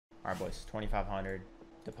Alright, boys. 2,500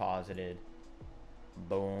 deposited.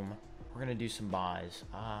 Boom. We're going to do some buys.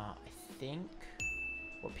 I think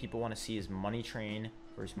what people want to see is Money Train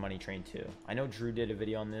versus Money Train 2. I know Drew did a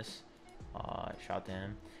video on this. Shout out to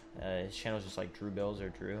him. His channel is just like Drew Bills or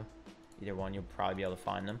Drew. Either one, you'll probably be able to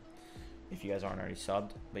find them if you guys aren't already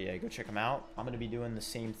subbed. But yeah, go check them out. I'm going to be doing the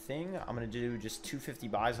same thing. I'm going to do just 250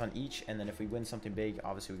 buys on each. And then if we win something big,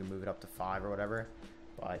 obviously we can move it up to 5 or whatever.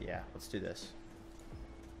 But yeah, let's do this.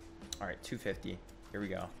 All right, 250. Here we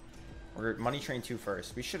go. We're Money Train 2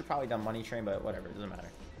 first. We should have probably done Money Train, but whatever. It doesn't matter.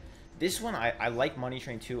 This one, I like Money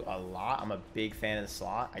Train 2 a lot. I'm a big fan of the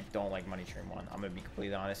slot. I don't like Money Train 1. I'm going to be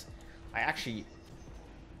completely honest. I actually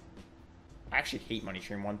hate Money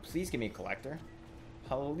Train 1. Please give me a collector.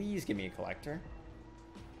 Please give me a collector.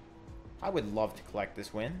 I would love to collect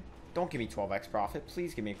this win. Don't give me 12x profit.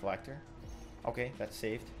 Please give me a collector. Okay, that's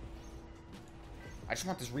saved. I just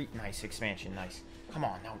want this nice expansion. Nice. Come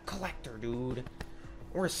on now, collector, dude.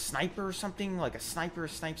 Or a sniper or something. Like a sniper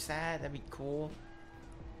snipe stat. That'd be cool.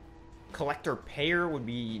 Collector pair would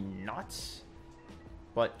be nuts.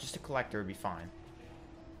 But just a collector would be fine.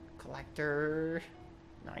 Collector.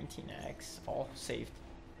 19x. All saved.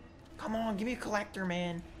 Come on, give me a collector,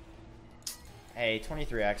 man. Hey,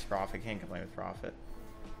 23x profit. Can't complain with profit.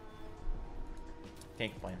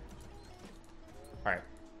 Can't complain. Alright.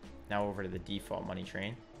 Now over to the default Money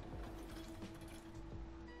Train.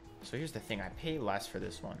 So here's the thing. I pay less for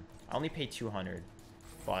this one. I only pay 200.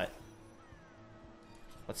 But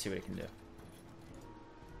let's see what it can do.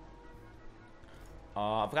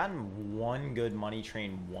 I've gotten one good Money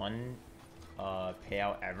Train 1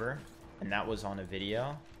 payout ever. And that was on a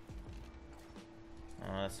video.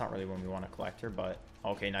 That's not really when we want a collector, but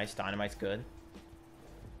okay, nice. Dynamite's good.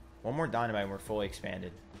 One more dynamite and we're fully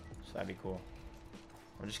expanded. So that'd be cool.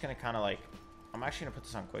 I'm just gonna kind of like, I'm actually gonna put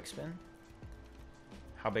this on quick spin.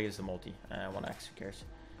 How big is the multi? 1x, who cares?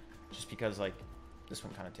 Just because like this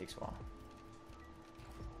one kind of takes a while.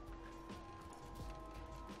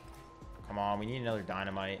 Come on, we need another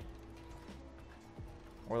dynamite.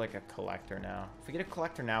 Or like a collector now. If we get a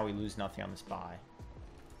collector now, we lose nothing on this buy.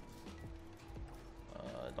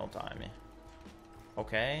 Don't die on me.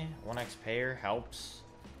 Okay, 1x payer helps.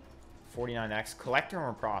 49x. Collector and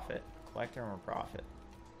we're profit. Collector and we're profit.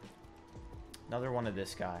 Another one of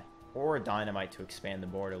this guy. Or a dynamite to expand the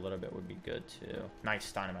board a little bit would be good too. Nice,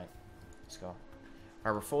 dynamite. Let's go.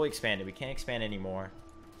 Alright, we're fully expanded. We can't expand anymore.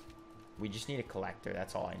 We just need a collector.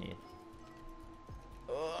 That's all I need.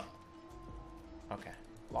 Ugh. Okay.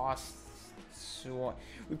 Lost. So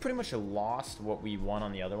we pretty much lost what we won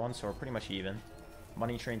on the other one, so we're pretty much even.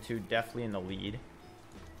 Money Train 2 definitely in the lead.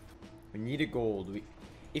 We need a gold.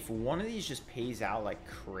 If one of these just pays out like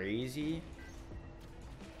crazy.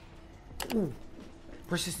 Ooh.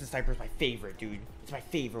 Persistent Sniper is my favorite, dude. It's my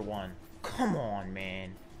favorite one. Come on,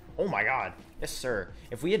 man. Oh my god. Yes, sir.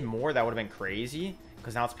 If we had more, that would have been crazy.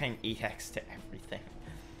 Because now it's paying 8x to everything.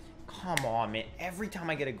 Come on, man. Every time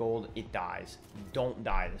I get a gold, it dies. Don't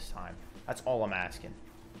die this time. That's all I'm asking.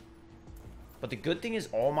 But the good thing is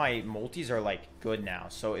all my multis are like good now.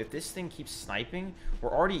 So if this thing keeps sniping,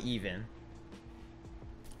 we're already even.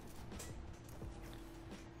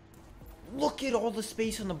 Look at all the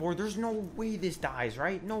space on the board. There's no way this dies,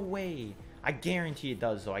 right? No way. I guarantee it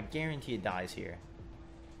does, though. I guarantee it dies here.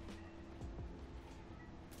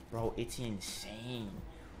 Bro, it's insane.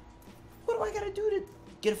 What do I gotta do to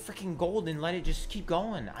get a freaking gold and let it just keep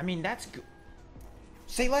going? I mean, that's good.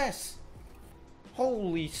 Say less.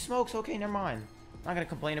 Holy smokes. Okay, never mind. Not gonna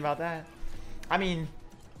complain about that. I mean,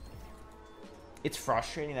 it's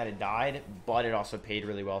frustrating that it died, but it also paid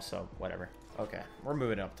really well, so whatever. Okay, we're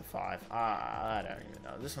moving up to 5. I don't even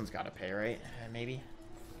know. This one's got to pay, right? Maybe.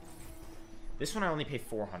 This one I only pay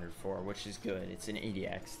 400 for, which is good. It's an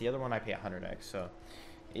 80x. The other one I pay 100x, so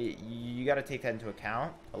you got to take that into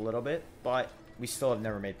account a little bit, but we still have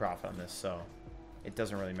never made profit on this, so it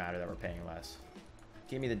doesn't really matter that we're paying less.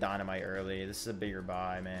 Give me the dynamite early. This is a bigger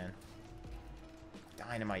buy, man.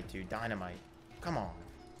 Dynamite, dude. Dynamite. Come on.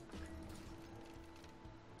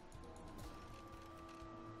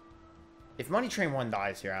 If Money Train 1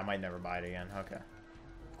 dies here, I might never buy it again. Okay.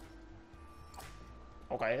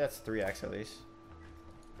 Okay, that's 3x at least.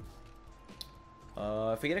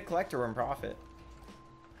 If we get a collector, we're in profit.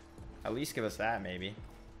 At least give us that, maybe.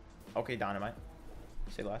 Okay, dynamite.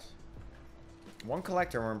 Say less. One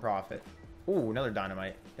collector, we're in profit. Ooh, another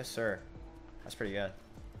dynamite. Yes, sir. That's pretty good.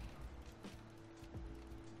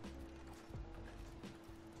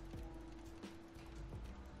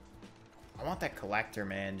 I want that collector,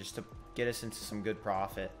 man, just to get us into some good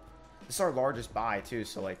profit. This is our largest buy, too,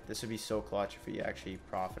 so, like, this would be so clutch if we actually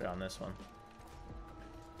profited on this one.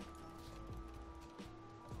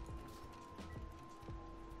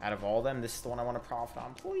 Out of all of them, this is the one I want to profit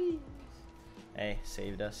on. Please. Hey,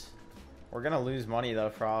 saved us. We're going to lose money, though,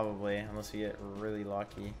 probably. Unless we get really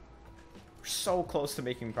lucky. We're so close to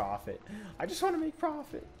making profit. I just want to make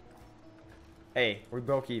profit. Hey, we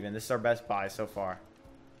broke even. This is our best buy so far.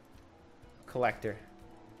 Collector.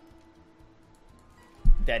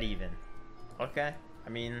 Dead even. Okay. I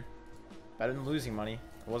mean, better than losing money.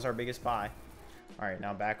 It was our biggest buy. Alright,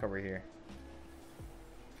 now back over here.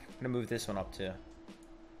 I'm going to move this one up, too.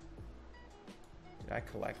 Did I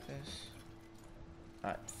collect this?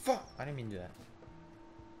 Fuck! I didn't mean to do that.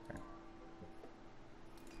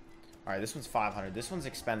 Alright, this one's 500. This one's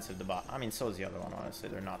expensive to buy. I mean, so is the other one, honestly.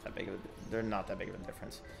 They're not that big of a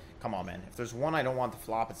difference. Come on, man. If there's one I don't want to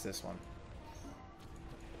flop, it's this one.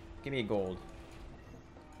 Give me a gold.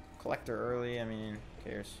 Collector early, I mean, who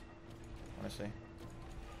cares? Honestly.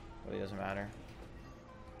 Really doesn't matter.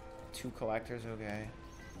 2 collectors, okay.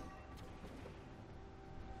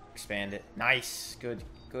 Expand it. Nice! Good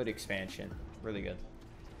expansion. Really good.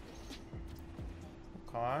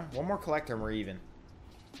 Okay. One more collector and we're even.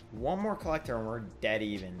 One more collector and we're dead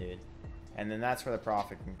even, dude. And then that's where the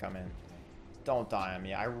profit can come in. Don't die on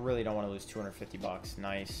me. I really don't want to lose 250 bucks.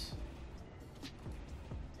 Nice.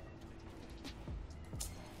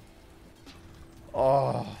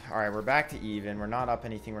 Oh, alright, we're back to even. We're not up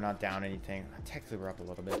anything. We're not down anything. Technically, we're up a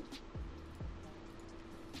little bit.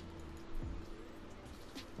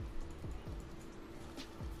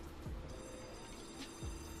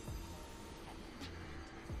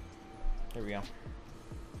 Here we go.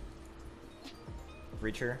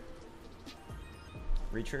 Reacher.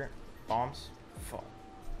 Reacher. Bombs. Fuck.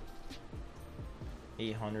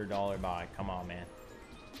 $800 buy. Come on, man.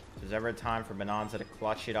 If there's ever a time for Bonanza to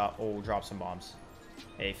clutch it up. Oh, drop some bombs.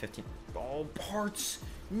 Hey, 15. Oh, parts.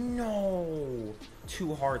 No.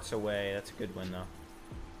 2 hearts away. That's a good win, though.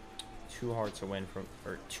 2 hearts away from,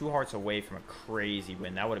 or 2 hearts away from a crazy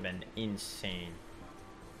win. That would have been insane.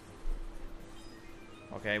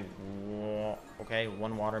 Okay. Okay,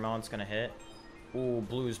 1 watermelon's gonna hit. Ooh,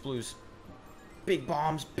 blues. Big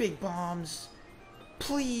bombs.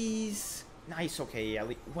 Please. Nice. Okay, yeah.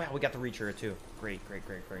 Wow, we got the reacher too. Great.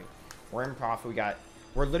 We're in profit.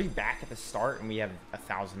 We're literally back at the start and we have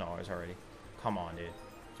 $1,000 already. Come on, dude.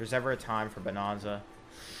 If there's ever a time for Bonanza.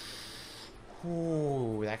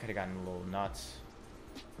 Ooh, that could have gotten a little nuts.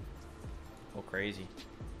 A little crazy.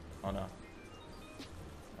 Oh no.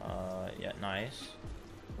 Yeah, nice.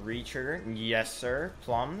 Reacher. Yes, sir.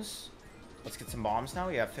 Plums. Let's get some bombs now.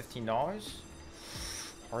 We have $15.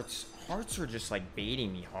 Hearts are just like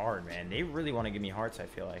baiting me hard, man. They really want to give me hearts, I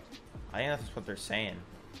feel like. I think that's what they're saying.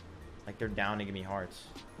 Like they're down to give me hearts.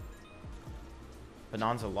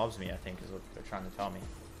 Bonanza loves me, I think, is what they're trying to tell me.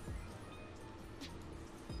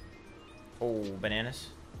 Oh, bananas.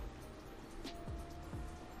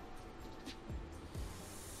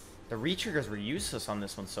 The re-triggers were useless on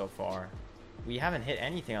this one so far. We haven't hit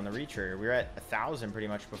anything on the re-trigger. We were at 1,000 pretty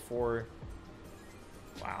much before.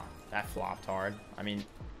 Wow, that flopped hard. I mean,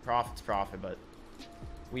 profit's profit, but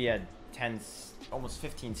we had 10, almost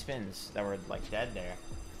 15 spins that were like dead there.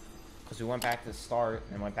 Because we went back to the start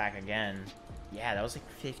and went back again. Yeah, that was like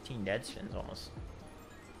 15 dead spins almost.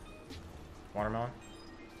 Watermelon.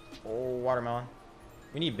 Oh, watermelon.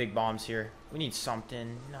 We need big bombs here. We need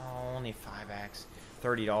something. No, only 5x.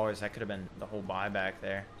 $30. That could have been the whole buyback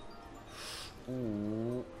there.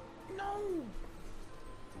 Ooh. No.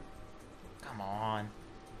 Come on.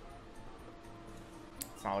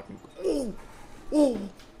 It's not looking.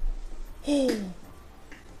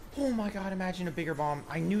 Oh my god, imagine a bigger bomb.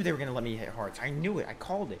 I knew they were going to let me hit hearts. I knew it. I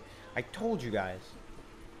called it. I told you guys.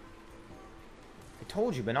 I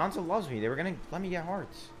told you. Bonanza loves me. They were going to let me get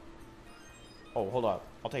hearts. Oh, hold up.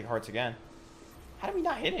 I'll take hearts again. How did we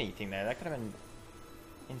not hit anything there? That could have been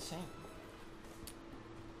insane.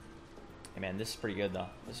 Hey, man, this is pretty good, though.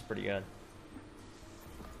 This is pretty good.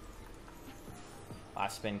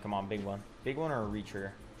 Last spin. Come on, big one. Big one or a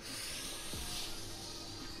re-trigger?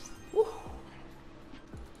 Woo.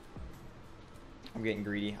 I'm getting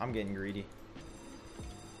greedy. I'm getting greedy.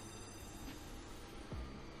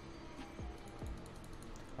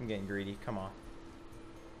 I'm getting greedy. Come on.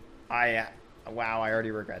 Wow, I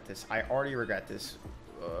already regret this. I already regret this.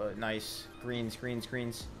 Nice. Greens.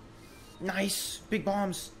 Nice. Big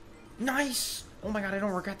bombs. Nice. Oh my god, I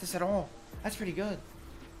don't regret this at all. That's pretty good.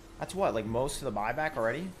 That's what, like most of the buyback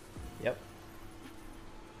already? Yep.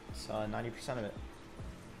 It's 90% of it.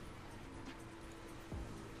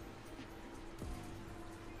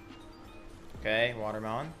 Okay,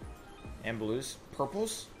 watermelon. And blues.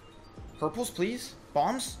 Purples? Purples, please?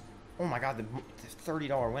 Bombs? Oh my god, the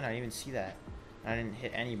 $30 win. I didn't even see that. I didn't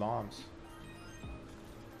hit any bombs.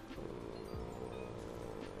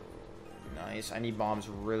 Nice. I need bombs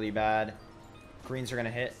really bad. Greens are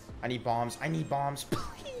gonna hit. I need bombs. I need bombs.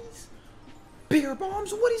 Please. Bigger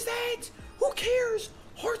bombs? What is that? Who cares?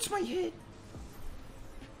 Hearts might hit.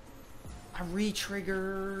 I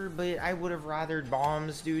re-trigger, but I would have rathered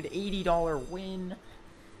bombs, dude. $80 win.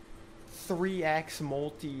 3x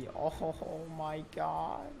multi. Oh my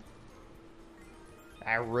god.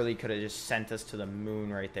 I really could have just sent us to the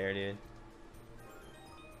moon right there, dude.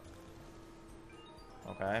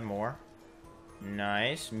 Okay, more.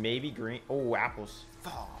 Nice. Maybe green. Oh, apples.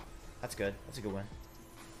 Fuck. That's good. That's a good win.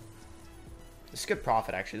 This is good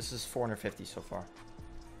profit, actually. This is 450 so far.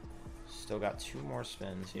 Still got 2 more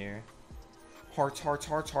spins here. Hearts, hearts,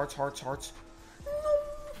 hearts, hearts, hearts, hearts. No!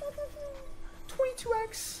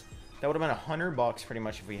 22x. That would have been $100 pretty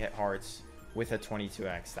much if we hit hearts with a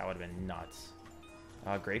 22x. That would have been nuts.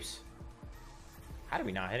 Grapes. How did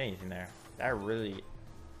we not hit anything there? That really...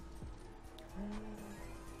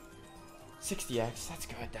 60x. That's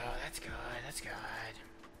good, though. That's good. That's good.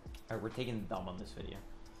 All right, we're taking the dump on this video.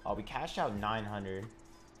 We cashed out 900.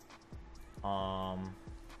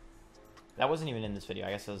 That wasn't even in this video. I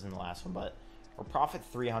guess that was in the last one, but we're profit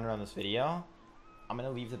 300 on this video. I'm gonna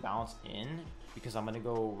leave the balance in because I'm gonna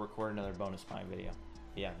go record another bonus buying video.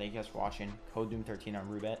 But yeah, thank you guys for watching. Code Doom13 on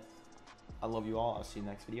Roobet. I love you all. I'll see you in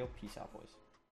the next video. Peace out, boys.